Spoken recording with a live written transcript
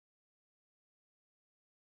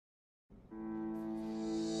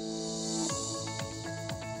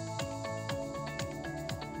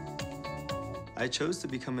I chose to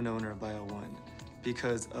become an owner of BioOne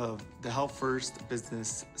because of the help first,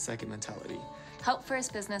 business second mentality. Help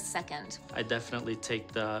first, business second. I definitely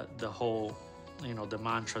take the whole, the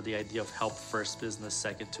mantra, the idea of help first, business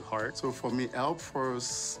second to heart. So for me, help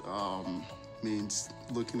first means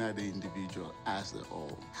looking at the individual as a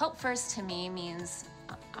whole. Help first to me means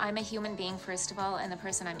I'm a human being, first of all, and the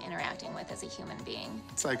person I'm interacting with is a human being.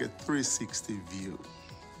 It's like a 360 view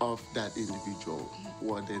of that individual,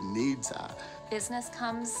 what their needs are. Business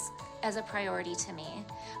comes as a priority to me,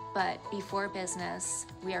 but before business,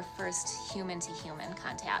 we are first human-to-human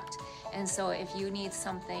contact. And so if you need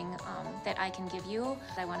something that I can give you,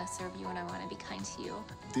 I want to serve you and I want to be kind to you.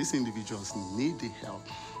 These individuals need the help.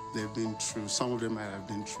 They've been through, some of them might have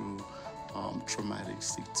been through traumatic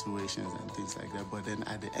situations and things like that, but then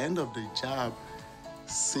at the end of the job,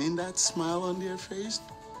 seeing that smile on their face,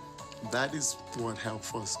 that is what help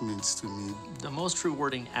first means to me. The most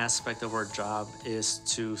rewarding aspect of our job is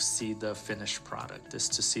to see the finished product, is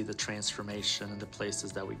to see the transformation in the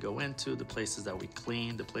places that we go into, the places that we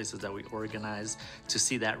clean, the places that we organize. To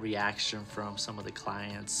see that reaction from some of the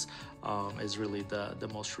clients is really the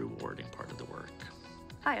most rewarding part of the work.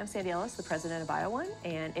 Hi, I'm Sandy Ellis, the president of BioOne,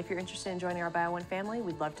 and if you're interested in joining our BioOne family,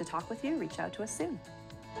 we'd love to talk with you. Reach out to us soon.